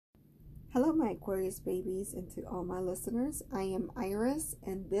Hello, my Aquarius babies, and to all my listeners. I am Iris,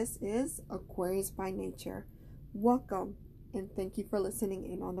 and this is Aquarius by Nature. Welcome, and thank you for listening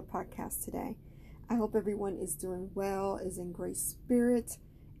in on the podcast today. I hope everyone is doing well, is in great spirit,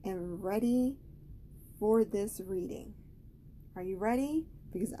 and ready for this reading. Are you ready?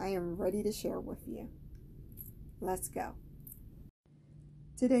 Because I am ready to share with you. Let's go.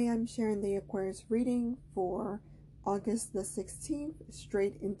 Today I'm sharing the Aquarius reading for August the 16th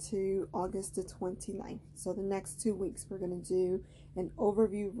straight into August the 29th. So the next 2 weeks we're going to do an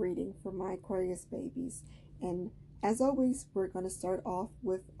overview reading for my Aquarius babies. And as always, we're going to start off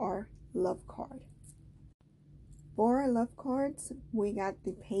with our love card. For our love cards, we got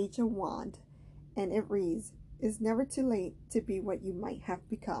the Page of Wands, and it reads, "It's never too late to be what you might have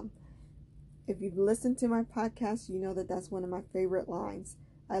become." If you've listened to my podcast, you know that that's one of my favorite lines.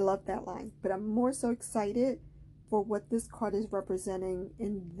 I love that line, but I'm more so excited for what this card is representing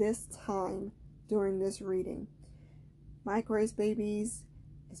in this time during this reading. My Aquarius babies,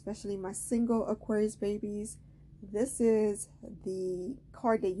 especially my single Aquarius babies, this is the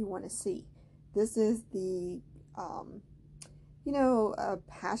card that you want to see. This is the, a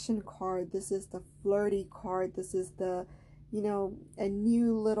passion card. This is the flirty card. This is the, a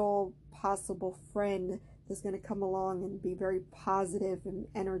new little possible friend that's going to come along and be very positive and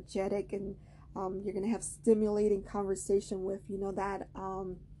energetic, and you're going to have stimulating conversation with,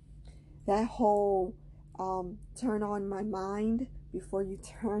 that whole turn on my mind before you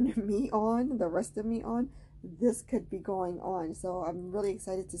turn me on, the rest of me on. This could be going on. So I'm really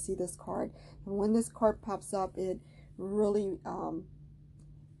excited to see this card. And when this card pops up, it really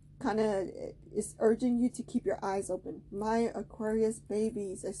kind of is urging you to keep your eyes open. My Aquarius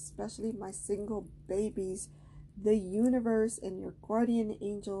babies, especially my single babies, the universe and your guardian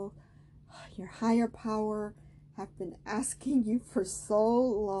angel, your higher power, have been asking you for so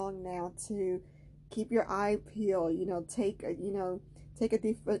long now to keep your eye peeled. Take a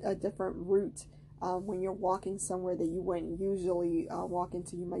different route when you're walking somewhere that you wouldn't usually walk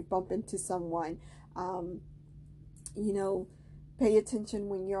into. You might bump into someone. Pay attention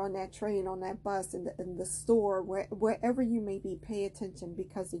when you're on that train, on that bus, in the store, wherever you may be. Pay attention,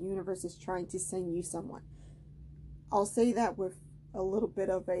 because the universe is trying to send you someone. I'll say that with a little bit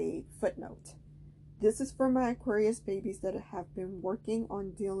of a footnote. This is for my Aquarius babies that have been working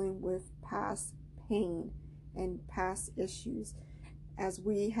on dealing with past pain and past issues. As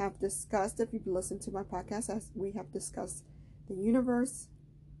we have discussed, if you've listened to my podcast, as we have discussed, the universe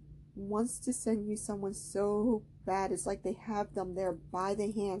wants to send you someone so bad. It's like they have them there by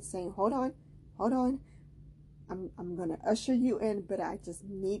the hand saying, hold on, I'm going to usher you in, but I just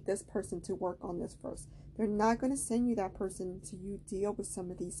need this person to work on this first. They're not going to send you that person until you deal with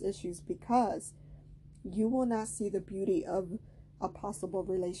some of these issues, because you will not see the beauty of a possible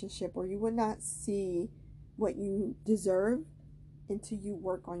relationship, or you will not see what you deserve until you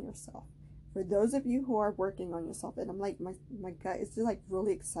work on yourself. For those of you who are working on yourself, and I'm like, my gut is just like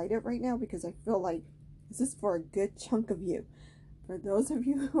really excited right now, because I feel like this is for a good chunk of you. For those of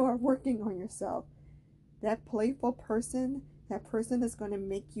you who are working on yourself, that playful person, that person that's going to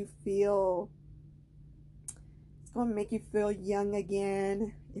make you feel, it's going to make you feel young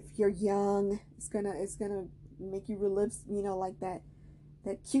again. If you're young, it's gonna make you relive, like that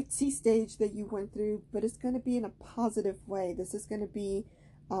cutesy stage that you went through, but it's going to be in a positive way. This is going to be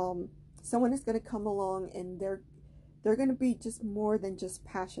someone is going to come along, and they're going to be just more than just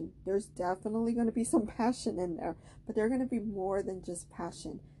passion. There's definitely going to be some passion in there, but they're going to be more than just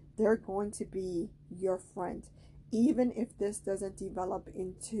passion. They're going to be your friend. Even if this doesn't develop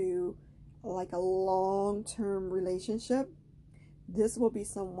into like a long-term relationship, this will be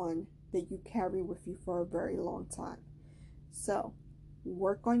someone that you carry with you for a very long time. So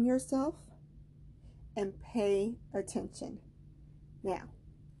work on yourself and pay attention. Now,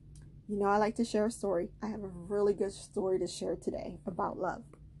 I like to share a story. I have a really good story to share today about love.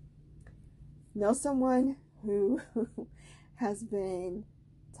 Know someone who has been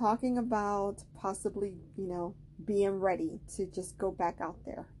talking about possibly, being ready to just go back out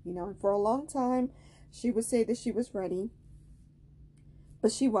there, and for a long time she would say that she was ready,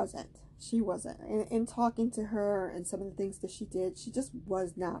 but she wasn't. In talking to her and some of the things that she did, she just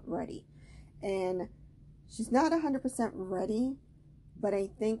was not ready. And she's not 100% ready, but I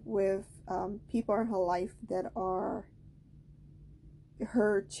think with people in her life that are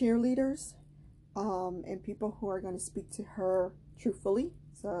her cheerleaders, and people who are going to speak to her truthfully.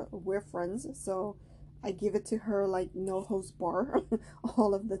 So we're friends, so I give it to her like no holds bar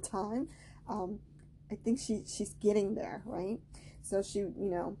all of the time. I think she's getting there, right? So she,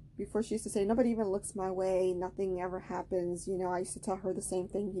 before she used to say, nobody even looks my way, nothing ever happens. I used to tell her the same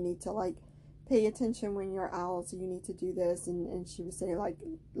thing. You need to like pay attention when you're out, so you need to do this. And she would say like,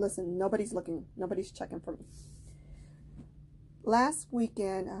 listen, nobody's looking, nobody's checking for me. Last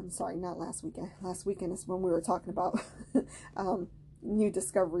weekend, I'm sorry, not last weekend. Last weekend is when we were talking about new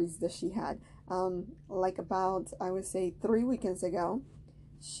discoveries that she had. Like about, I would say 3 weekends ago,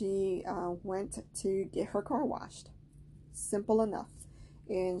 she went to get her car washed. Simple enough.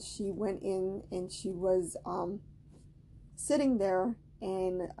 And she went in and she was sitting there,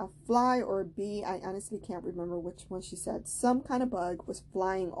 and a fly or a bee, I honestly can't remember which one she said, some kind of bug was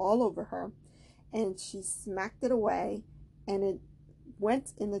flying all over her, and she smacked it away, and it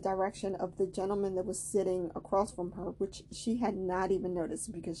went in the direction of the gentleman that was sitting across from her, which she had not even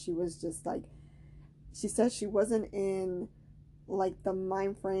noticed, because she was just like, she said she wasn't in like the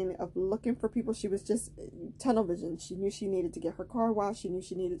mind frame of looking for people. She was just tunnel vision. She knew she needed to get her car washed. She knew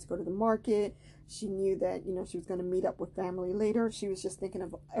she needed to go to the market. She knew that, she was going to meet up with family later. She was just thinking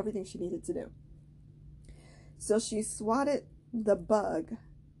of everything she needed to do. So she swatted the bug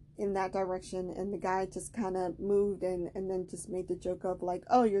in that direction, and the guy just kind of moved and then just made the joke of like,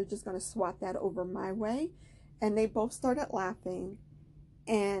 oh, you're just going to swat that over my way. And they both started laughing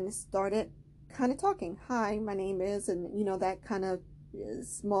and started kind of talking. Hi, my name is, and that kind of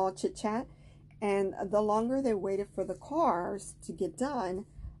small chit chat. And the longer they waited for the cars to get done,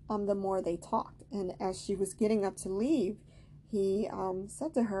 the more they talked. And as she was getting up to leave, he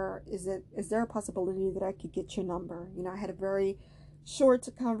said to her, is there a possibility that I could get your number? I had a very short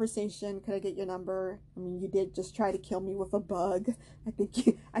conversation. Could I get your number? I mean, you did just try to kill me with a bug. I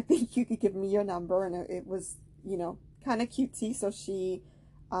think you could give me your number. And it was, kind of cutesy. So she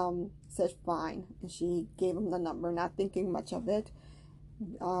said fine, and she gave him the number, not thinking much of it.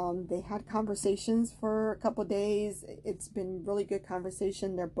 They had conversations for a couple days. It's been really good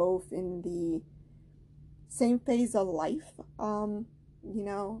conversation. They're both in the same phase of life.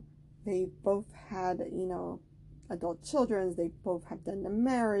 They both had, adult children. They both have done the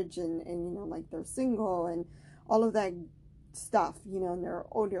marriage, and like they're single and all of that stuff, and they're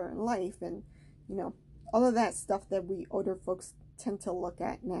older in life, and, all of that stuff that we older folks tend to look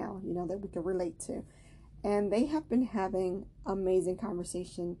at now, that we can relate to. And they have been having amazing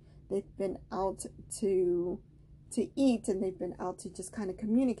conversation. They've been out to eat, and they've been out to just kind of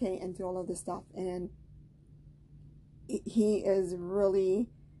communicate and do all of this stuff. And he is really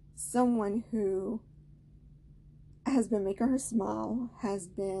someone who has been making her smile, has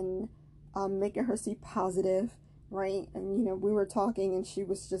been making her see positive, right? And we were talking, and she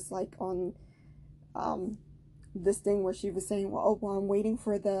was just like on this thing where she was saying, well, I'm waiting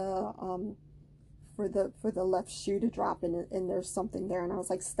for the left shoe to drop, and there's something there. And I was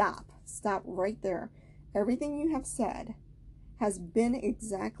like, stop right there. Everything you have said has been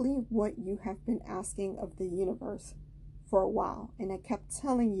exactly what you have been asking of the universe for a while. And I kept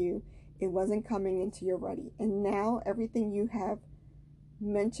telling you it wasn't coming until you're ready. And now everything you have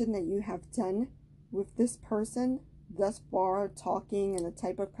mentioned that you have done with this person thus far, talking and the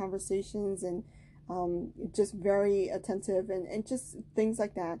type of conversations, and just very attentive, and just things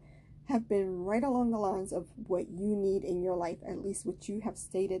like that, have been right along the lines of what you need in your life, at least what you have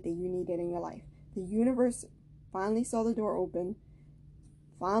stated that you needed in your life. The universe finally saw the door open,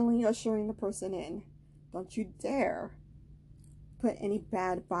 finally ushering the person in. Don't you dare put any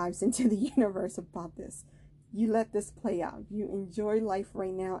bad vibes into the universe about this. You let this play out. You enjoy life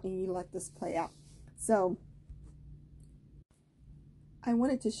right now, and you let this play out. So I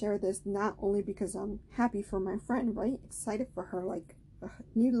wanted to share this not only because I'm happy for my friend, right? Excited for her, like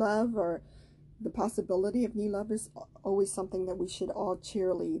new love, or the possibility of new love is always something that we should all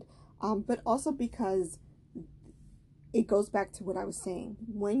cheerlead. But also because it goes back to what I was saying.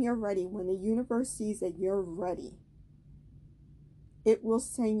 When you're ready, when the universe sees that you're ready, it will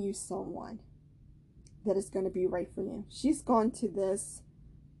send you someone that is going to be right for you. She's gone to this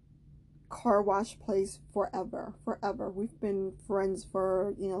car wash place forever. We've been friends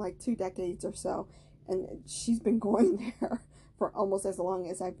for, like 2 decades or so. And she's been going there for almost as long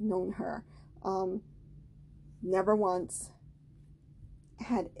as I've known her. Never once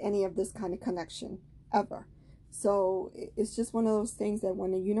had any of this kind of connection, ever. So it's just one of those things that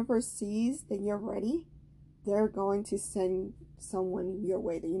when the universe sees that you're ready, they're going to send someone your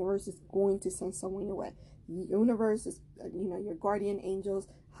way. The universe is going to send someone your way. The universe is, your guardian angels,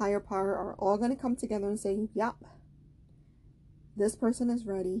 higher power are all going to come together and say, yep, this person is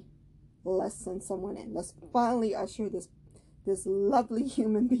ready. Let's send someone in. Let's finally usher this lovely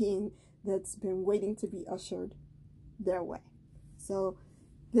human being that's been waiting to be ushered their way. So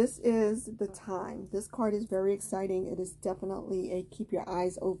This is the time. This card is very exciting. It is definitely a keep your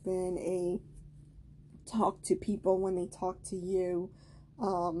eyes open, a talk to people when they talk to you.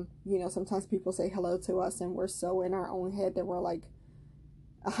 You know, sometimes people say hello to us and we're so in our own head that we're like,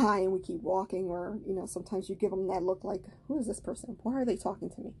 hi, and we keep walking. Or, you know, sometimes you give them that look like, who is this person? Why are they talking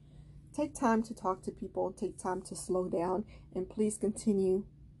to me? Take time to talk to people. Take time to slow down. And please continue,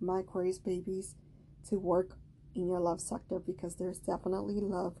 my Aquarius babies, to work in your love sector, because there's definitely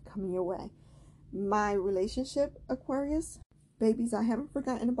love coming your way. My relationship, Aquarius babies, I haven't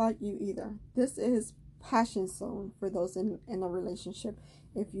forgotten about you either. This is passion zone for those in a relationship.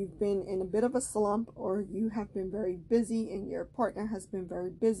 If you've been in a bit of a slump, or you have been very busy and your partner has been very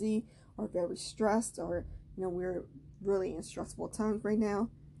busy or very stressed, or, you know, we're really in stressful times right now,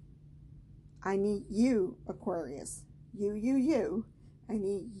 I need you, Aquarius. You. I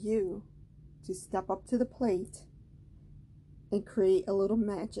need you to step up to the plate and create a little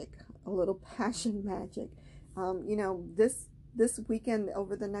magic, a little passion magic. You know, this weekend,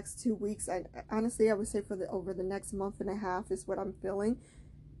 over the next 2 weeks, I honestly, I would say over the next month and a half is what I'm feeling.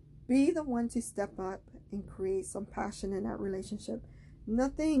 Be the one to step up and create some passion in that relationship.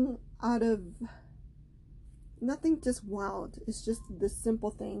 Nothing just wild. It's just the simple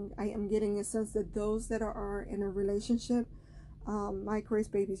thing. I am getting a sense that those that are in a relationship, my Aquarius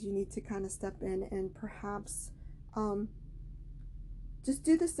babies, you need to kind of step in and perhaps just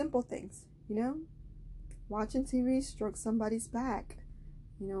do the simple things, you know? Watching TV, stroke somebody's back,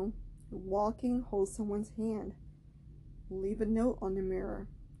 you know? Walking, hold someone's hand. Leave a note on the mirror.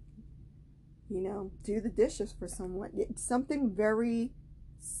 You know, do the dishes for someone. It's something very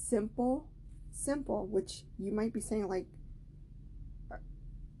simple, which you might be saying, like,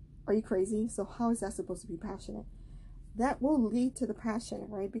 are you crazy? So how is that supposed to be passionate? That will lead to the passion,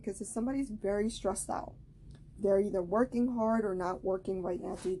 right? Because if somebody's very stressed out, they're either working hard or not working right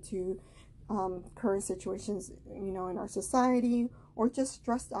now due to current situations, you know, in our society, or just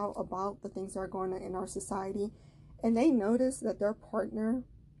stressed out about the things that are going on in our society, and they notice that their partner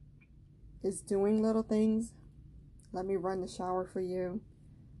is doing little things. Let me run the shower for you.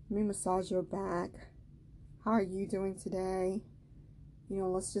 Let me massage your back. How are you doing today? You know,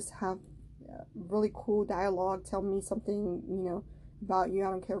 let's just have really cool dialogue. Tell me something, you know, about you.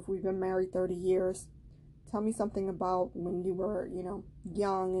 I don't care if we've been married 30 years. Tell me something about when you were, you know,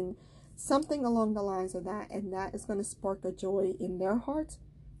 young, and something along the lines of that. And that is going to spark a joy in their heart,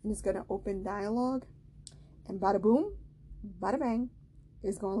 and it's going to open dialogue. And bada boom, bada bang,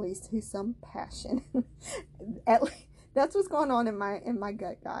 is going to lead to some passion. At least, that's what's going on in my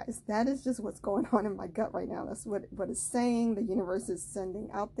gut, guys. That is just what's going on in my gut right now. That's what it's saying. The universe is sending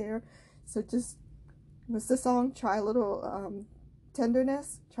out there. So just, what's the song? Try a little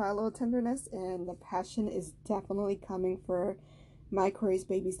tenderness. Try a little tenderness, and the passion is definitely coming for my Aquarius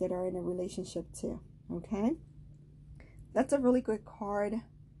babies that are in a relationship too. Okay, that's a really good card.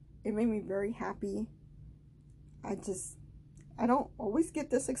 It made me very happy. I don't always get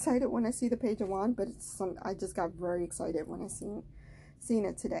this excited when I see the Page of Wands, but I just got very excited when I seen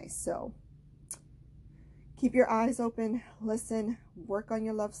it today. So keep your eyes open, listen, work on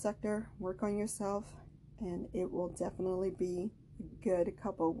your love sector, work on yourself, and it will definitely be a good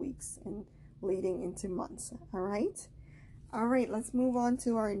couple of weeks and leading into months. All right, let's move on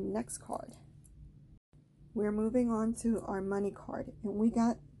to our next card. We're moving on to our money card, and we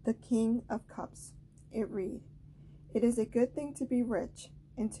got the King of Cups. It reads, "It is a good thing to be rich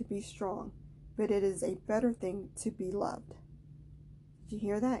and to be strong, but it is a better thing to be loved." Did you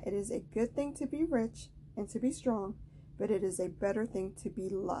hear that? It is a good thing to be rich and to be strong, but it is a better thing to be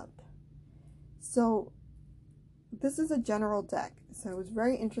loved. So this is a general deck. So it was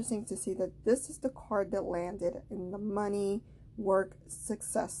very interesting to see that this is the card that landed in the money, work,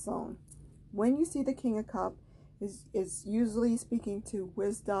 success zone. When you see the King of Cups, is usually speaking to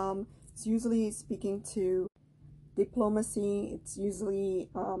wisdom. It's usually speaking to diplomacy. It's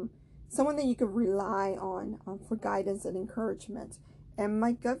usually someone that you can rely on for guidance and encouragement. And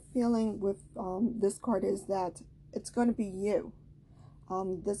my gut feeling with this card is that it's going to be you.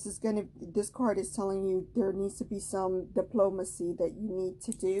 This card is telling you there needs to be some diplomacy that you need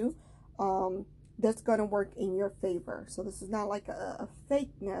to do that's going to work in your favor. So this is not like a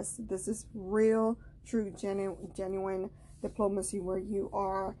fakeness. This is real, true, genuine diplomacy where you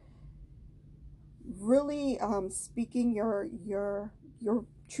are really speaking your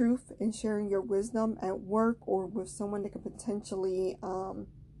truth and sharing your wisdom at work or with someone that could potentially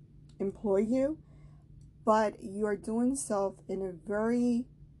employ you, but you are doing so in a very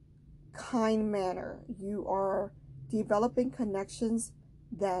kind manner. You are developing connections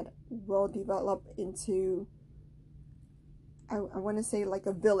that will develop into I want to say like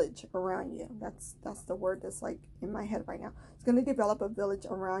a village around you. That's the word that's like in my head right now. It's going to develop a village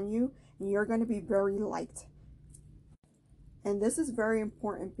around you, and you're going to be very liked. And this is very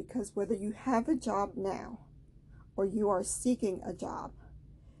important because whether you have a job now or you are seeking a job,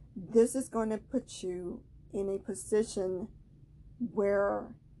 this is going to put you in a position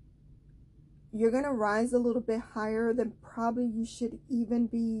where you're going to rise a little bit higher than probably you should even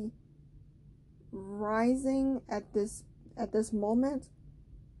be rising at this moment,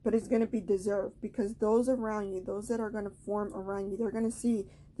 but it's going to be deserved because those around you, those that are going to form around you, they're going to see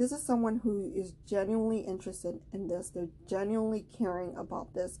this is someone who is genuinely interested in this. They're genuinely caring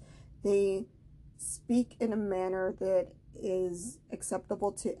about this. They speak in a manner that is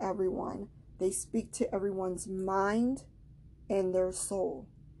acceptable to everyone. They speak to everyone's mind and their soul.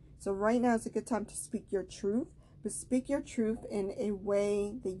 So right now is a good time to speak your truth, but speak your truth in a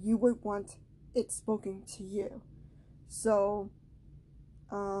way that you would want it spoken to you. So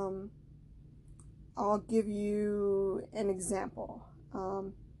I'll give you an example.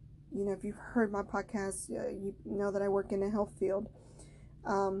 You know, if you've heard my podcast, you know that I work in the health field.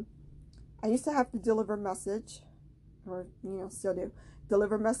 I used to have to deliver message, or, you know, still do,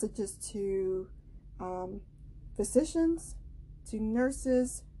 deliver messages to physicians, to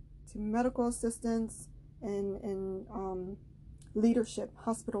nurses, to medical assistants, and leadership,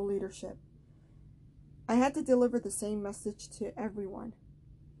 hospital leadership. I had to deliver the same message to everyone,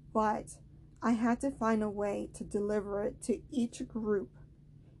 but I had to find a way to deliver it to each group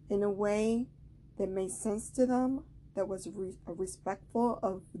in a way that made sense to them, that was respectful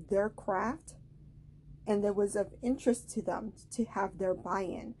of their craft, and that was of interest to them to have their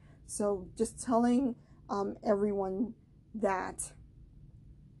buy-in. So just telling everyone that,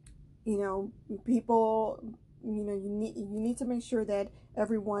 you know, people, you know, you need to make sure that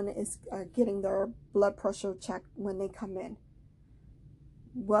everyone is getting their blood pressure checked when they come in.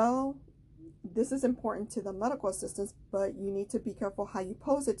 Well, this is important to the medical assistants, but you need to be careful how you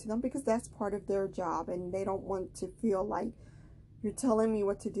pose it to them because that's part of their job, and they don't want to feel like you're telling me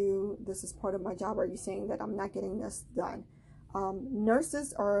what to do. This is part of my job. Are you saying that I'm not getting this done?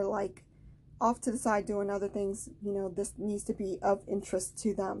 Nurses are like off to the side doing other things. You know, this needs to be of interest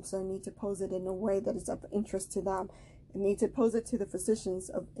to them, so you need to pose it in a way that is of interest to them. You need to pose it to the physicians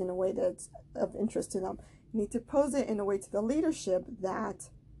in a way that's of interest to them. You need to pose it in a way to the leadership that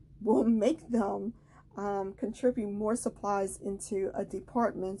will make them contribute more supplies into a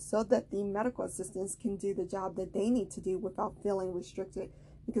department so that the medical assistants can do the job that they need to do without feeling restricted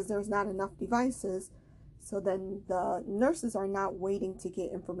because there's not enough devices. So then the nurses are not waiting to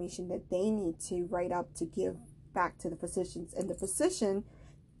get information that they need to write up to give back to the physicians, and the physician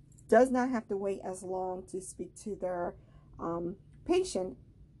does not have to wait as long to speak to their patient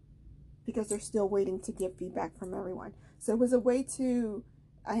because they're still waiting to get feedback from everyone. So it was a way to,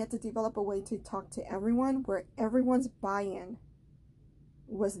 I had to develop a way to talk to everyone where everyone's buy-in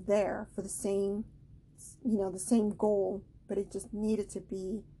was there for the same, you know, the same goal, but it just needed to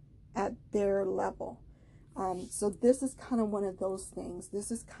be at their level. So this is kind of one of those things.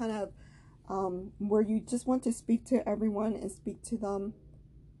 This is kind of where you just want to speak to everyone and speak to them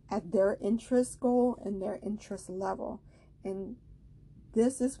at their interest goal and their interest level. And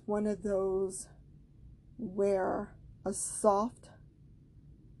this is one of those where a soft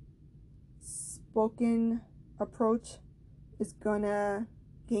spoken approach is gonna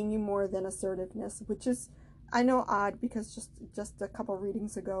gain you more than assertiveness, which is, I know, odd because just a couple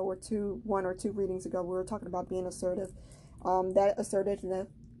readings ago one or two readings ago we were talking about being assertive. That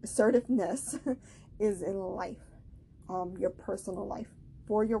assertiveness is in life, your personal life.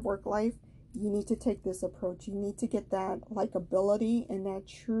 For your work life, you need to take this approach. You need to get that likability and that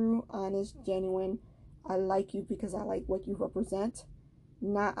true, honest, genuine, I like you because I like what you represent.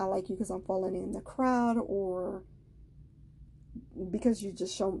 Not I like you because I'm falling in the crowd or because you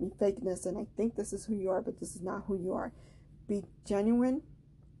just showed me fakeness and I think this is who you are, but this is not who you are. Be genuine.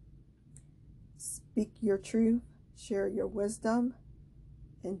 Speak your truth. Share your wisdom.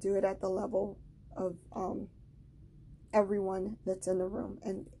 And do it at the level of everyone that's in the room.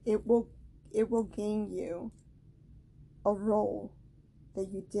 And it will gain you a role that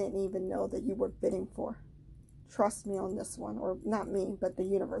you didn't even know that you were bidding for. Trust me on this one, or not me, but the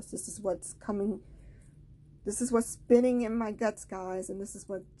universe. This is what's coming. This is what's spinning in my guts, guys, and this is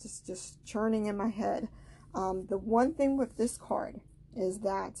what just churning in my head. The one thing with this card is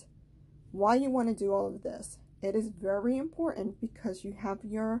that while you want to do all of this, it is very important because you have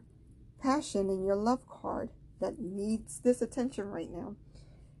your passion and your love card that needs this attention right now.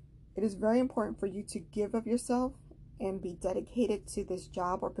 It is very important for you to give of yourself and be dedicated to this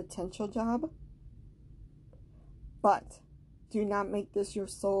job or potential job. But Do not make this your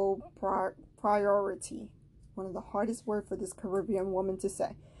sole priority. One of the hardest words for this Caribbean woman to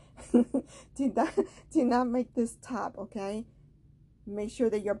say. do not make this top, okay? Make sure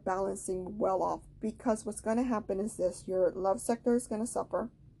that you're balancing well off, because what's going to happen is this: your love sector is going to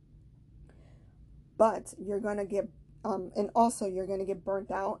suffer, but you're going to get and also you're going to get burnt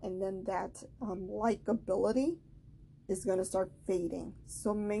out, and then that likability is going to start fading.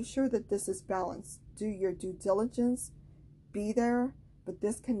 So make sure that this is balanced. Do your due diligence, be there, but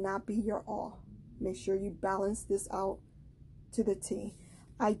this cannot be your all. Make sure you balance this out to the T.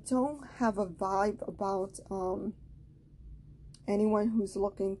 I don't have a vibe about anyone who's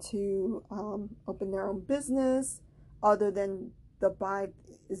looking to open their own business, other than the vibe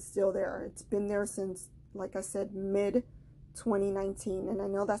is still there. It's been there since, like I said, mid 2019, and I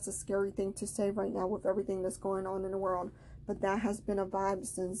know that's a scary thing to say right now with everything that's going on in the world, but that has been a vibe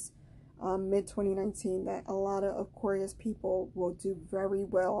since mid 2019, that a lot of Aquarius people will do very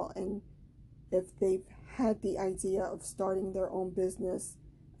well, and if they've had the idea of starting their own business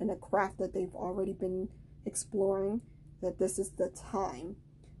and a craft that they've already been exploring, that this is the time.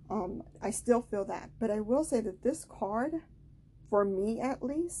 I still feel that, but I will say that this card, for me at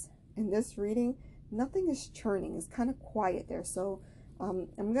least, in this reading, nothing is churning. It's kind of quiet there. So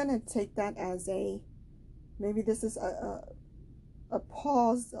I'm gonna take that as maybe this is a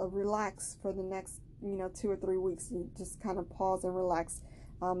pause, a relax for the next 2 or 3 weeks. You just kind of pause and relax.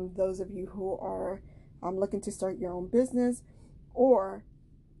 Those of you who are looking to start your own business, or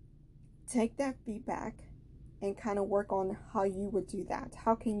take that feedback and kind of work on how you would do that.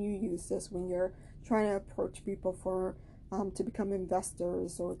 How can you use this when you're trying to approach people for to become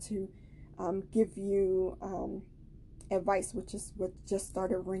investors, or to give you advice, which is what just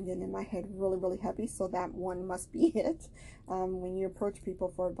started ringing in my head really heavy. So that one must be it. When you approach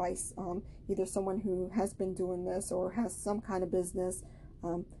people for advice, either someone who has been doing this or has some kind of business,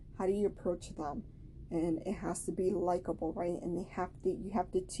 how do you approach them? And it has to be likable, right? And you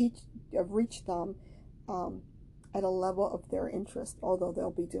have to reach them at a level of their interest, although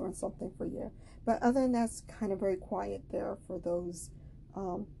they'll be doing something for you. But other than that, it's kind of very quiet there for those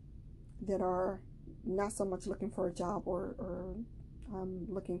that are not so much looking for a job or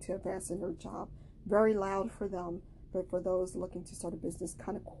looking to advance in their job. Very loud for them, but for those looking to start a business,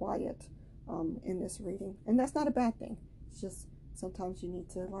 kind of quiet in this reading. And that's not a bad thing. It's just sometimes you need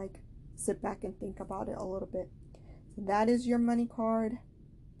to sit back and think about it a little bit. So that is your money card.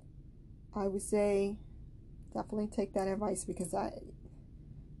 I would say definitely take that advice, because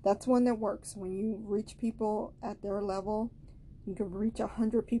that's one that works. When you reach people at their level, you can reach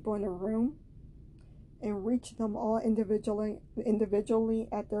 100 people in a room and reach them all individually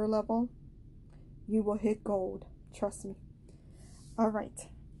at their level. You will hit gold. Trust me. All right,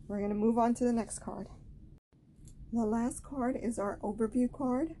 we're going to move on to the next card. The last card is our overview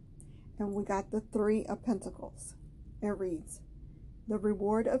card, and we got the 3 of Pentacles. It reads, the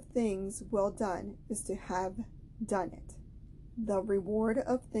reward of things well done is to have done it. The reward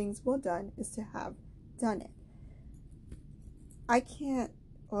of things well done is to have done it. I can't,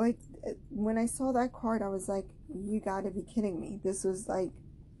 when I saw that card, I was like, you gotta be kidding me. This was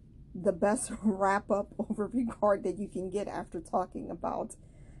the best wrap-up overview card that you can get after talking about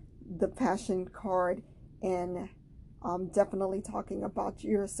the Passion card, and definitely talking about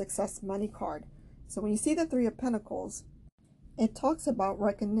your success money card. So when you see the 3 of Pentacles, it talks about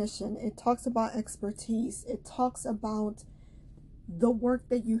recognition. It talks about expertise. It talks about the work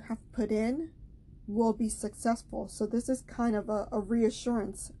that you have put in will be successful. So this is kind of a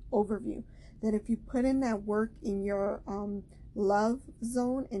reassurance overview that if you put in that work in your love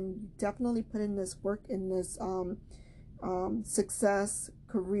zone, and you definitely put in this work in this success,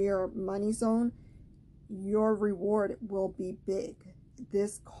 career, money zone, your reward will be big.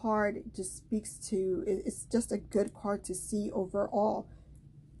 This card just speaks to, it's just a good card to see overall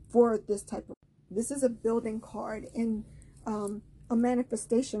for this type of, this is a building card and a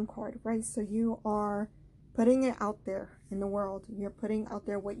manifestation card, right? So you are putting it out there in the world. You're putting out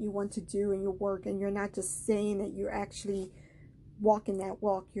there what you want to do in your work, and you're not just saying that, you're actually walking that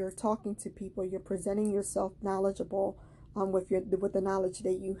walk. You're talking to people. You're presenting yourself knowledgeable with the knowledge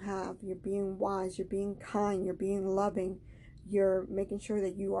that you have. You're being wise. You're being kind. You're being loving. You're making sure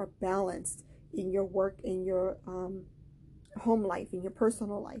that you are balanced in your work, in your home life, in your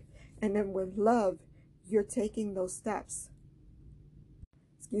personal life. And then with love, you're taking those steps.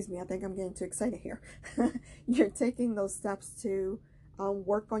 Excuse me, I think I'm getting too excited here. You're taking those steps to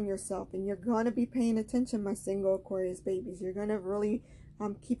work on yourself, and you're going to be paying attention, my single Aquarius babies. You're going to really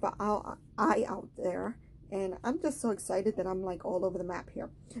keep an eye out there. And I'm just so excited that I'm all over the map here.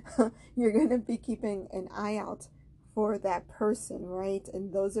 You're going to be keeping an eye out for that person, right?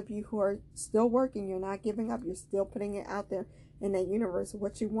 And those of you who are still working, you're not giving up, you're still putting it out there in that universe,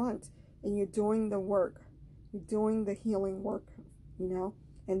 what you want, and you're doing the work, you're doing the healing work, you know.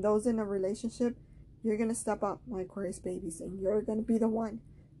 And those in a relationship, you're going to step up, my Aquarius babies, and you're going to be the one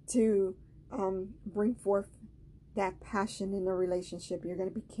to bring forth that passion in the relationship. You're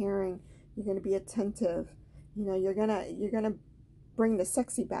going to be caring, you're going to be attentive, you know, you're going to bring the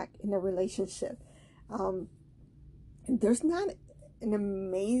sexy back in the relationship. There's not an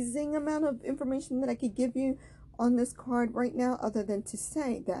amazing amount of information that I could give you on this card right now, other than to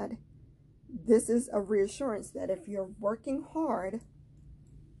say that this is a reassurance that if you're working hard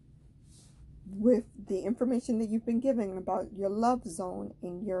with the information that you've been given about your love zone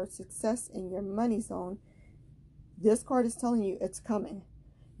and your success and your money zone, this card is telling you it's coming.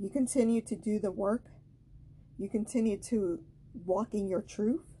 You continue to do the work. You continue to walk in your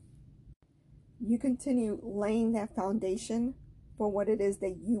truth. You continue laying that foundation for what it is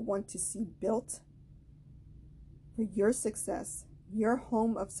that you want to see built for your success, your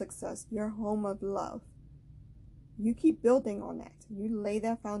home of success, your home of love. You keep building on that. You lay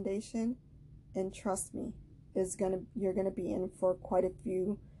that foundation, and trust me, you're gonna be in for quite a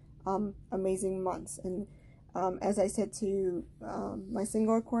few amazing months. And as I said to my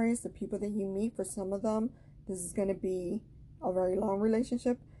single Aquarius, the people that you meet, for some of them, this is going to be a very long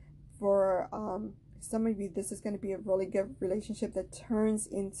relationship. For some of you, this is going to be a really good relationship that turns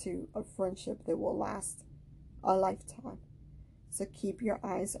into a friendship that will last a lifetime. So keep your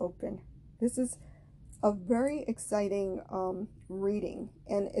eyes open. This is a very exciting reading,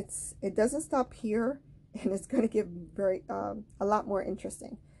 and it doesn't stop here, and it's going to get a lot more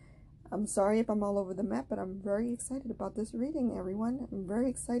interesting. I'm sorry if I'm all over the map, but I'm very excited about this reading, everyone. I'm very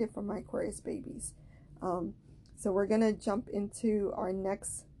excited for my Aquarius babies. So we're going to jump into our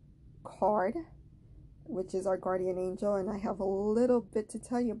next card, which is our guardian angel, and I have a little bit to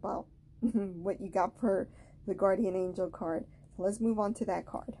tell you about what you got for the guardian angel card. So let's move on to that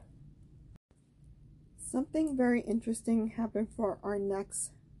card. Something very interesting happened for our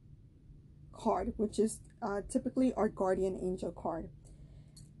next card, which is typically our guardian angel card.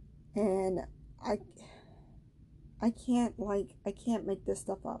 And I can't make this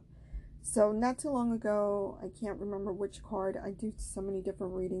stuff up. So not too long ago, I can't remember which card. I do so many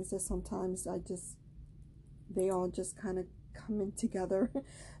different readings that sometimes they all just kind of come in together.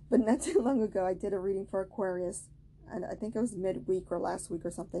 But not too long ago, I did a reading for Aquarius, and I think it was midweek or last week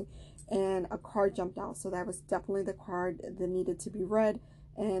or something, and a card jumped out. So that was definitely the card that needed to be read,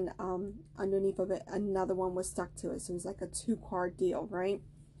 and underneath of it, another one was stuck to it. So it was like a 2-card deal, right?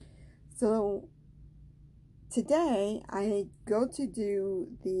 So today I go to do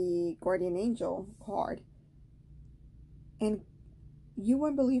the guardian angel card, and you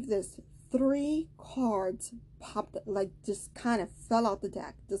wouldn't believe this, 3 cards popped, like just kind of fell out the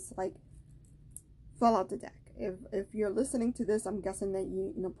deck, If you're listening to this, I'm guessing that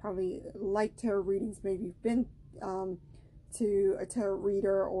you probably like tarot readings. Maybe you've been to a tarot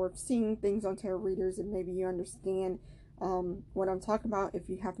reader or seen things on tarot readers, and maybe you understand what I'm talking about. If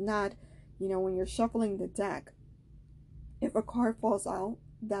you have not, when you're shuffling the deck, if a card falls out,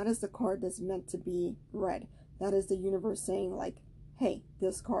 that is the card that's meant to be read. That is the universe saying, like, hey,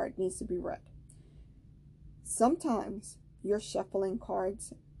 this card needs to be read. Sometimes you're shuffling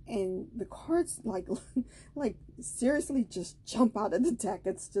cards and the cards like seriously just jump out of the deck.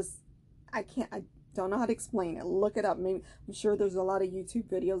 It's just, I don't know how to explain it. Look it up. Maybe, I'm sure there's a lot of YouTube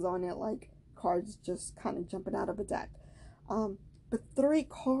videos on it, like cards just kind of jumping out of a deck. But 3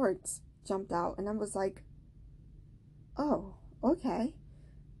 cards jumped out, and I was like, oh, okay,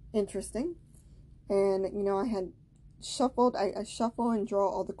 interesting. And I had shuffled, I shuffle and draw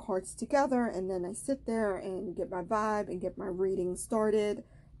all the cards together, and then I sit there and get my vibe and get my reading started.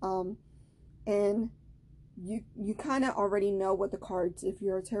 And you kind of already know what the cards, if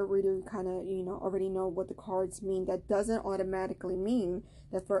you're a tarot reader, you kind of already know what the cards mean. That doesn't automatically mean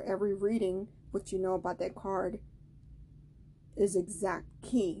that for every reading what you know about that card is exact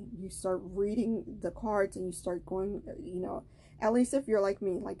key. You start reading the cards and you start going, at least if you're like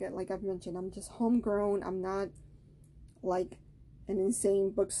me, like I've mentioned, I'm just homegrown. I'm not like an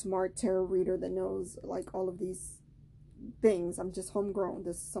insane book smart tarot reader that knows like all of these things. I'm just homegrown.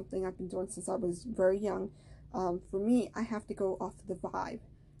 This is something I've been doing since I was very young. For me, I have to go off the vibe.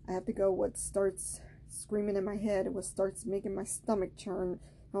 I have to go what starts screaming in my head, what starts making my stomach churn,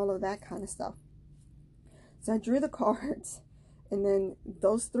 all of that kind of stuff. So I drew the cards, and then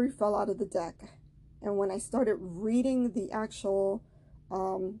those 3 fell out of the deck. And when I started reading the actual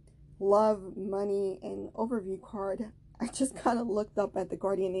love, money, and overview card, I just kind of looked up at the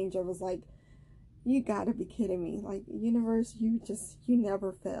guardian angel. I was like, You gotta be kidding me. Like, universe, you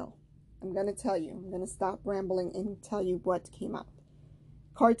never fail. I'm gonna tell you. I'm gonna stop rambling and tell you what came out.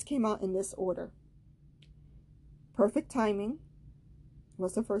 Cards came out in this order. Perfect timing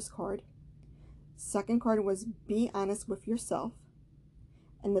was the first card. Second card was be honest with yourself.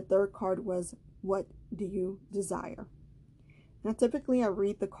 And the third card was what do you desire? Now, typically I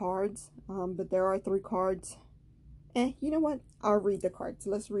read the cards, but there are 3 cards. You know what? I'll read the cards.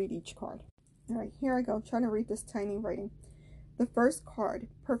 Let's read each card. All right, here I go. I'm trying to read this tiny writing. The first card,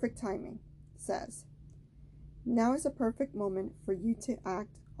 perfect timing, says, now is a perfect moment for you to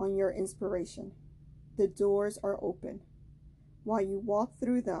act on your inspiration. The doors are open while you walk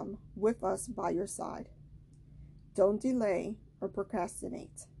through them with us by your side. Don't delay or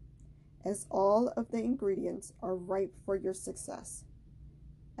procrastinate, as all of the ingredients are ripe for your success.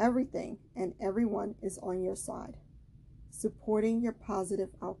 Everything and everyone is on your side, supporting your positive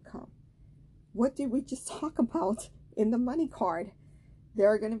outcome. What did we just talk about in the money card? There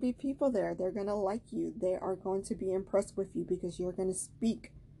are going to be people there. They're going to like you. They are going to be impressed with you because you're going to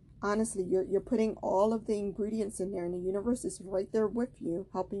speak. Honestly, you're putting all of the ingredients in there, and the universe is right there with you,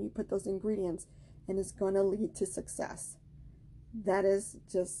 helping you put those ingredients, and it's going to lead to success. That is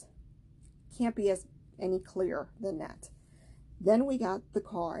just, can't be any clearer than that. Then we got the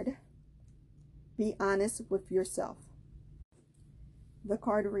card, be honest with yourself. The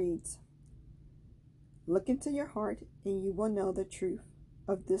card reads, look into your heart and you will know the truth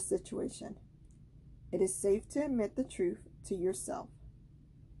of this situation. It is safe to admit the truth to yourself,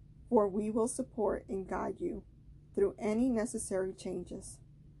 for we will support and guide you through any necessary changes.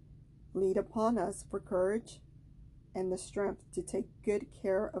 Lead upon us for courage and the strength to take good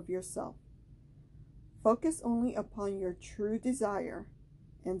care of yourself. Focus only upon your true desire,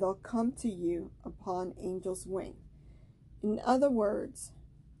 and they'll come to you upon angel's wing. In other words,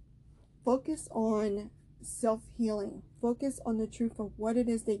 focus on self-healing. Focus on the truth of what it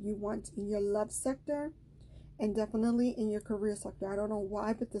is that you want in your love sector and definitely in your career sector. I don't know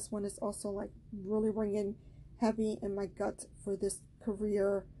why, but this one is also like really ringing heavy in my gut for this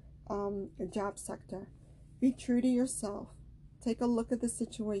career job sector. Be true to yourself. Take a look at the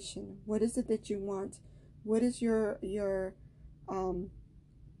situation. What is it that you want? What is your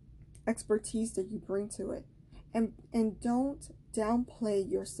expertise that you bring to it? And don't downplay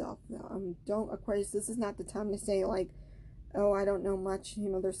yourself. Don't, Aquarius, this is not the time to say like, oh, I don't know much. You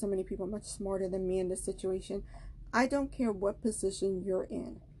know, there's so many people much smarter than me in this situation. I don't care what position you're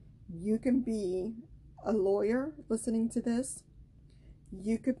in. You can be a lawyer listening to this.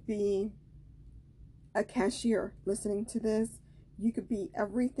 You could be a cashier listening to this. You could be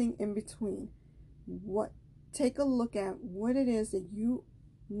everything in between. Take a look at what it is that you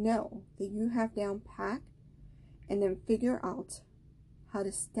know that you have down packed, and then figure out how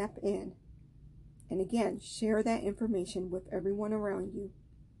to step in. And again, share that information with everyone around you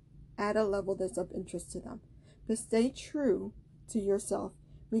at a level that's of interest to them. But stay true to yourself.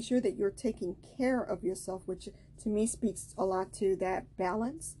 Make sure that you're taking care of yourself, which to me speaks a lot to that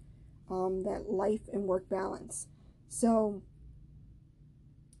balance, that life and work balance. So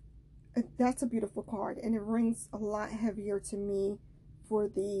that's a beautiful card, and it rings a lot heavier to me for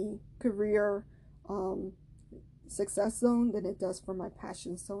the career success zone than it does for my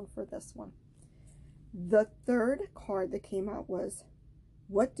passion zone for this one. The third card that came out was,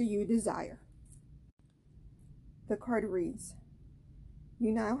 what do you desire? The card reads,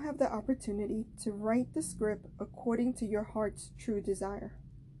 you now have the opportunity to write the script according to your heart's true desire.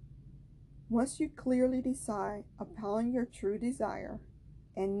 Once you clearly decide upon your true desire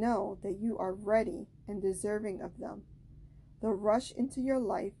and know that you are ready and deserving of them, they'll rush into your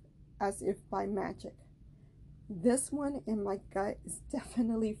life as if by magic. This one in my gut is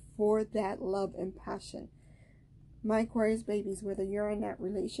definitely for that love and passion. My Aquarius babies, whether you're in that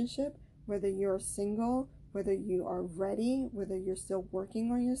relationship, whether you're single, whether you are ready, whether you're still working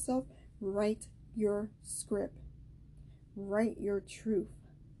on yourself, write your script. Write your truth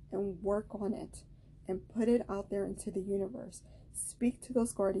and work on it and put it out there into the universe. Speak to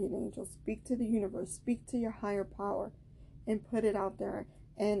those guardian angels, speak to the universe, speak to your higher power, and put it out there.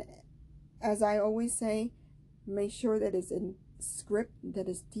 And as I always say, make sure that it's in script that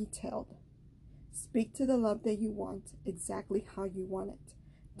is detailed. Speak to the love that you want exactly how you want it.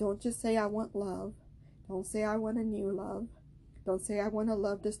 Don't just say I want love. Don't say I want a new love. Don't say I want a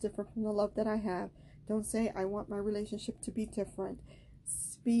love that's different from the love that I have. Don't say I want my relationship to be different.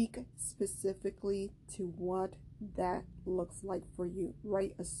 Speak specifically to what that looks like for you.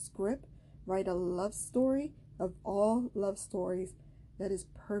 Write a script. Write a love story of all love stories that is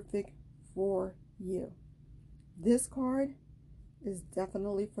perfect for you. This card is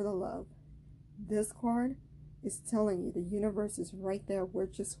definitely for the love. This card is telling you the universe is right there. We're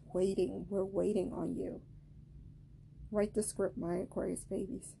just waiting. We're waiting on you. Write the script, my Aquarius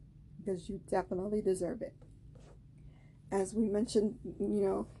babies, because you definitely deserve it. As we mentioned,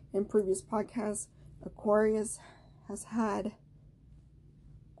 in previous podcasts, Aquarius has had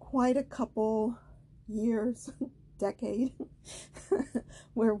quite a couple years, decade,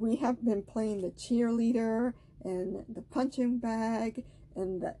 where we have been playing the cheerleader and the punching bag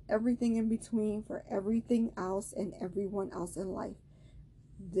and the everything in between for everything else and everyone else in life.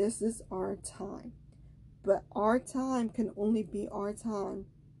 This is our time. But our time can only be our time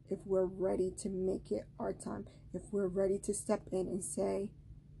if we're ready to make it our time. If we're ready to step in and say,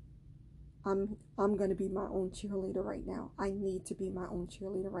 I'm going to be my own cheerleader right now. I need to be my own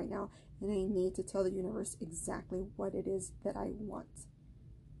cheerleader right now. And I need to tell the universe exactly what it is that I want.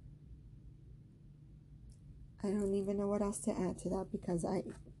 I don't even know what else to add to that because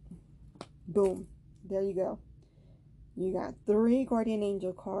boom, there you go. You got 3 guardian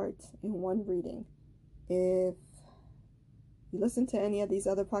angel cards in one reading. If you listen to any of these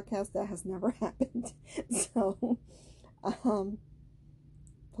other podcasts, that has never happened. So,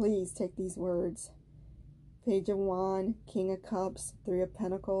 please take these words. Page of Wands, King of Cups, 3 of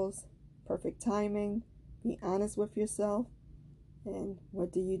Pentacles, perfect timing, be honest with yourself, and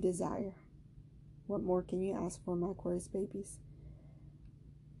what do you desire? What more can you ask for, my Aquarius babies?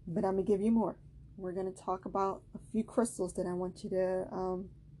 But I'm going to give you more. We're going to talk about a few crystals that I want you to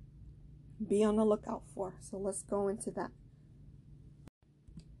be on the lookout for. So let's go into that.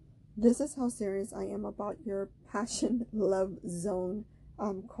 This is how serious I am about your passion love zone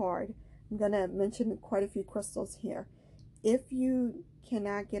card. I'm going to mention quite a few crystals here. If you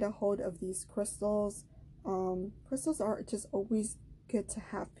cannot get a hold of these crystals, crystals are just always good to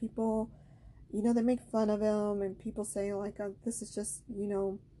have. People, they make fun of them and people say like, this is just,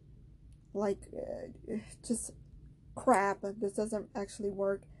 just crap. This doesn't actually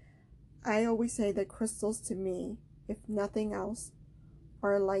work. I always say that crystals to me, if nothing else,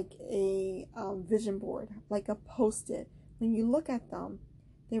 are like a vision board, like a post-it. When you look at them,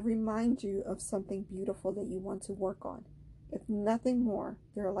 they remind you of something beautiful that you want to work on. If nothing more,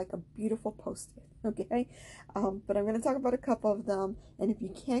 they're like a beautiful post-it, okay? But I'm going to talk about a couple of them, and if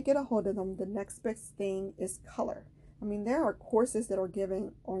you can't get a hold of them, the next best thing is color. I mean, there are courses that are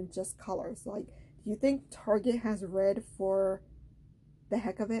given on just colors. Like, do you think Target has red for the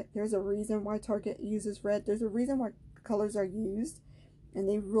heck of it? There's a reason why Target uses red. There's a reason why colors are used, and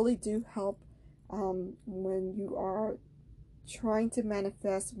they really do help when you are trying to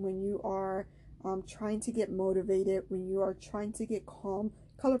manifest, when you are trying to get motivated, when you are trying to get calm.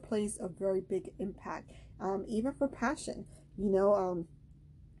 Color plays a very big impact, even for passion. When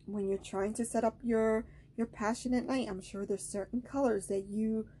you're trying to set up your passion at night, I'm sure there's certain colors that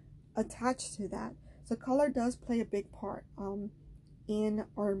you attach to that. So color does play a big part in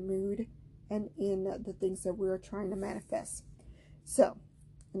our mood and in the things that we're trying to manifest. So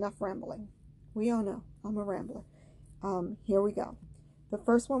enough rambling. We all know I'm a rambler. Here we go. The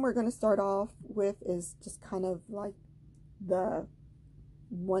first one we're going to start off with is just kind of like the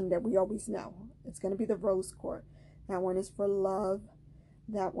one that we always know. It's going to be the Rose Quartz. That one is for love.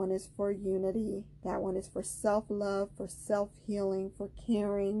 That one is for unity. That one is for self-love, for self-healing, for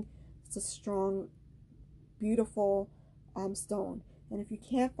caring. It's a strong, beautiful stone. And if you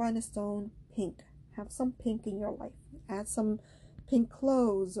can't find a stone, pink. Have some pink in your life. Add some pink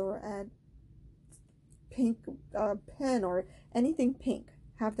clothes or add pink pen or anything pink.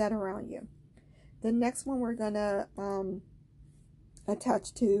 Have that around you. The next one we're going to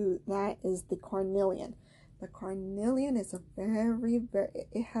attach to that is the carnelian. The carnelian is a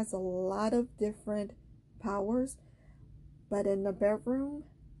it has a lot of different powers, but in the bedroom,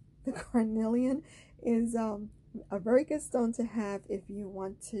 the carnelian is a very good stone to have if you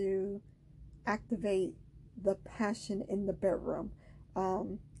want to activate the passion in the bedroom.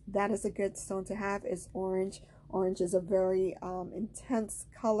 That is a good stone to have. Is orange. Orange is a very intense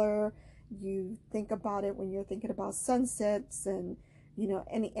color. You think about it when you're thinking about sunsets and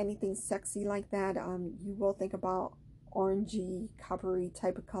anything sexy like that. You will think about orangey, coppery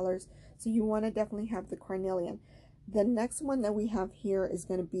type of colors. So you want to definitely have the carnelian. The next one that we have here is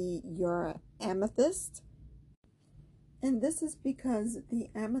going to be your amethyst. And this is because the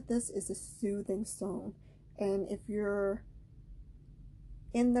amethyst is a soothing stone. And if you're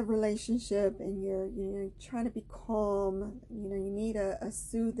in the relationship and you're trying to be calm, you need a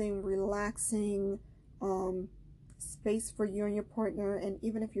soothing, relaxing space for you and your partner. And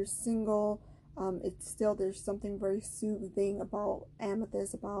even if you're single, it's still, there's something very soothing about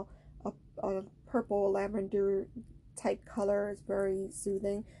amethyst, about a purple lavender type color. It's very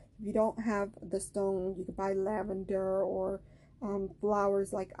soothing. If you don't have the stone, you can buy lavender or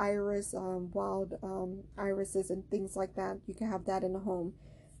flowers like iris, wild irises and things like that. You can have that in the home.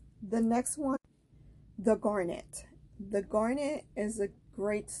 The next one, the garnet. The garnet is a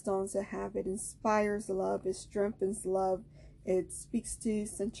great stone to have. It inspires love. It strengthens love. It speaks to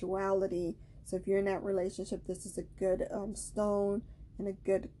sensuality. So if you're in that relationship, this is a good stone and a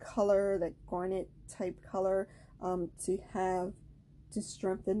good color, that garnet type color, to have to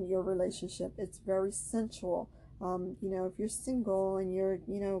strengthen your relationship. It's very sensual. You know, if you're single and you're,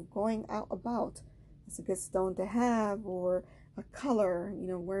 you know, going out about, it's a good stone to have. Or a color, you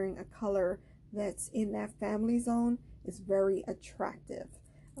know, wearing a color that's in that family zone is very attractive.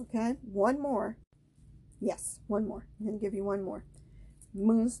 Okay, one more. Yes, one more. I'm going to give you one more.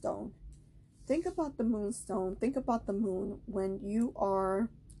 Moonstone. Think about the moonstone. Think about the moon when you are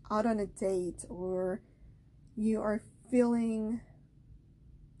out on a date, or you are feeling,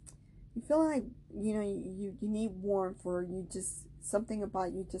 you feel like, you know, you need warmth, or you just, something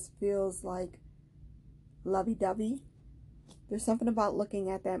about you just feels like lovey-dovey. There's something about looking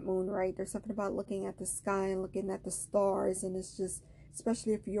at that moon, right? There's something about looking at the sky and looking at the stars, and it's just,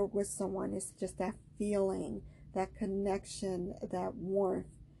 especially if you're with someone, it's just that feeling, that connection, that warmth,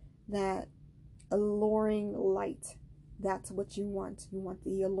 that alluring light. That's what you want. You want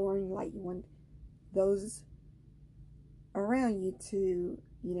the alluring light. You want those around you to,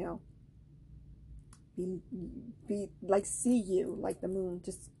 you know, be like, see you like the moon,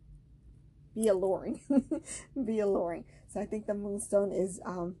 just be alluring. Be alluring. So I think the moonstone is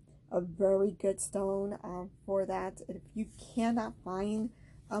a very good stone for that. If you cannot find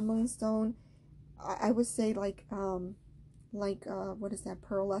a moonstone, I would say like what is that,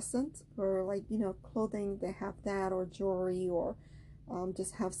 pearlescent, or like, you know, clothing that have that, or jewelry, or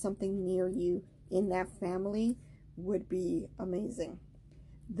just have something near you in that family would be amazing.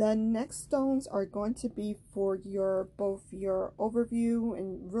 The next stones are going to be for your, both your overview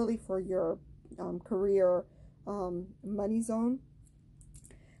and really for your career money zone.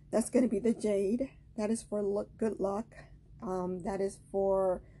 That's going to be the jade. That is for good luck. That is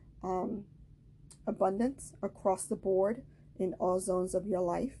for abundance across the board in all zones of your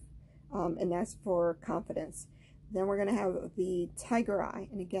life. And that's for confidence. Then we're going to have the tiger eye.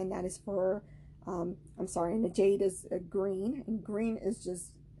 And again, that is for, I'm sorry, and the jade is green. And green is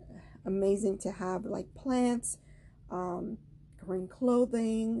just amazing to have, like plants, green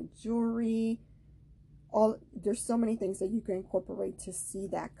clothing, jewelry, all. There's so many things that you can incorporate to see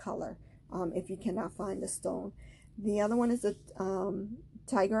that color if you cannot find the stone. The other one is a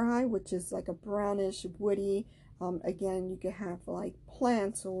tiger eye, which is like a brownish woody. Again, you could have like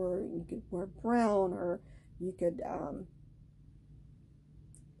plants, or you could wear brown, or you could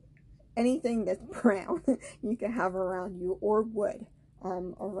anything that's brown you can have around you, or wood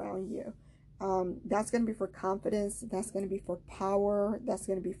around you. That's going to be for confidence. That's going to be for power. That's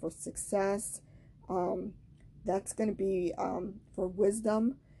going to be for success. That's going to be for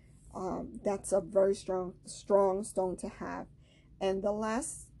wisdom. That's a very strong stone to have. And the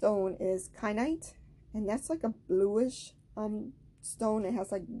last stone is kyanite, and that's like a bluish stone. It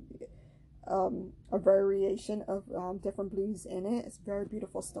has like a variation of different blues in it. It's a very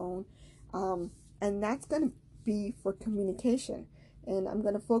beautiful stone, and that's going to be for communication. And I'm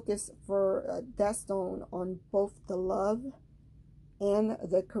going to focus for that stone on both the love and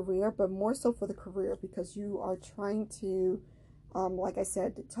the career, but more so for the career, because you are trying to, like I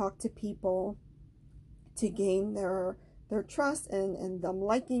said, talk to people to gain their trust, and them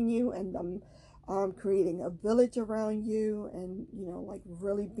liking you, and them creating a village around you, and, you know, like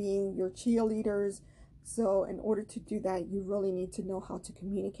really being your cheerleaders. So in order to do that, you really need to know how to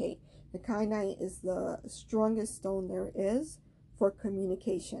communicate. The kyanite is the strongest stone there is for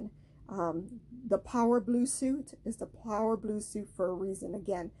communication. The power blue suit is the power blue suit for a reason.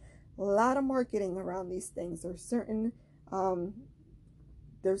 Again, a lot of marketing around these things. There's certain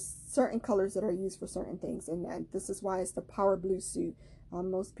colors that are used for certain things, and this is why it's the power blue suit.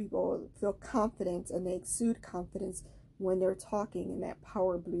 Most people feel confident, and they exude confidence when they're talking in that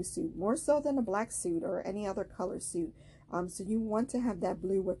power blue suit, more so than a black suit or any other color suit. So you want to have that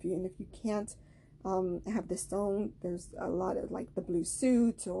blue with you. And if you can't have the stone, there's a lot of like the blue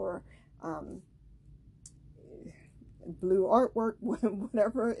suit, or blue artwork,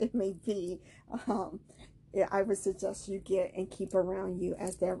 whatever it may be. Yeah, I would suggest you get and keep around you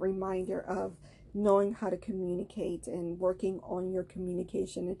as that reminder of knowing how to communicate, and working on your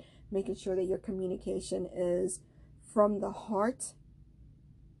communication, and making sure that your communication is from the heart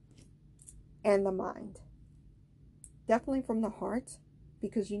and the mind. Definitely from the heart,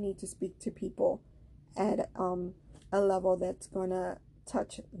 because you need to speak to people at a level that's going to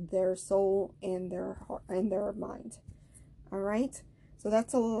touch their soul and their heart and their mind. All right. So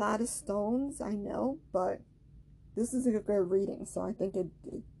that's a lot of stones, I know, but this is a good reading. So I think it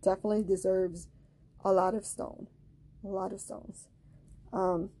definitely deserves a lot of stone. A lot of stones.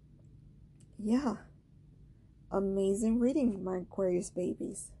 Yeah. Amazing reading, my Aquarius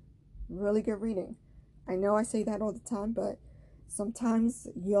babies. Really good reading. I know I say that all the time, but sometimes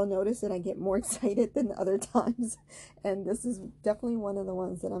you'll notice that I get more excited than other times. And this is definitely one of the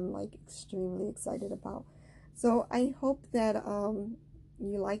ones that I'm like extremely excited about. So I hope that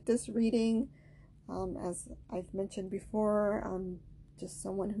you like this reading. As I've mentioned before, I'm just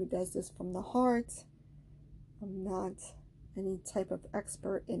someone who does this from the heart. I'm not any type of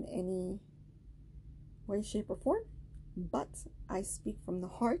expert in any way, shape, or form, but I speak from the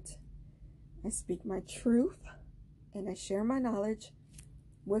heart. I speak my truth, and I share my knowledge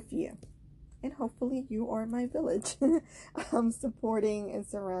with you. And hopefully you are my village. Supporting and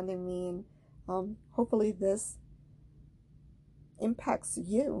surrounding me, and hopefully this impacts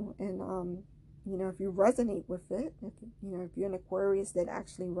you, and you know, if you resonate with it, if you know, if you're an Aquarius that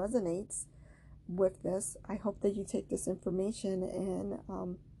actually resonates with this, I hope that you take this information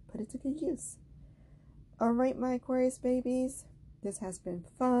and put it to good use. All right, my Aquarius babies, this has been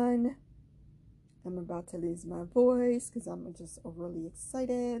fun. I'm about to lose my voice because I'm just overly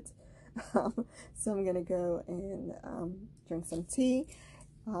excited. So I'm gonna go and drink some tea.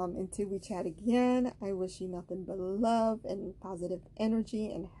 Until we chat again, I wish you nothing but love and positive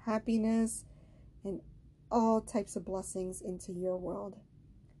energy and happiness and all types of blessings into your world.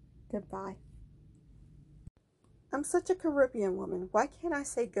 Goodbye. I'm such a Caribbean woman. Why can't I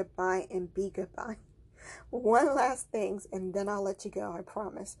say goodbye and be goodbye? One last thing, and then I'll let you go, I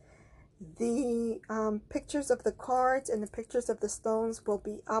promise. The pictures of the cards and the pictures of the stones will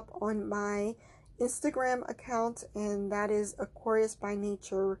be up on my Instagram account, and that is Aquarius by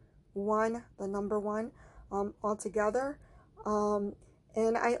Nature 1, the number 1, all together.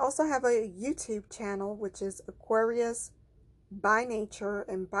 And I also have a YouTube channel, which is Aquarius by Nature,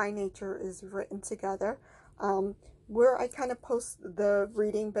 and by Nature is written together, where I kind of post the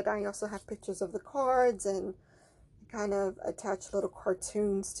reading, but I also have pictures of the cards and kind of attach little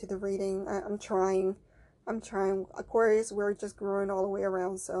cartoons to the reading. I'm trying. Aquarius, we're just growing all the way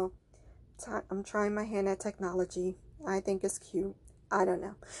around, so I'm trying my hand at technology. I think it's cute. I don't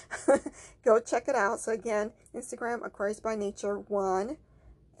know. Go check it out. So again, Instagram, Aquarius by Nature 1,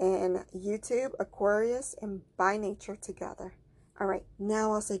 and YouTube, Aquarius and by Nature together. All right,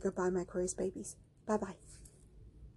 now I'll say goodbye, my Aquarius babies. Bye-bye.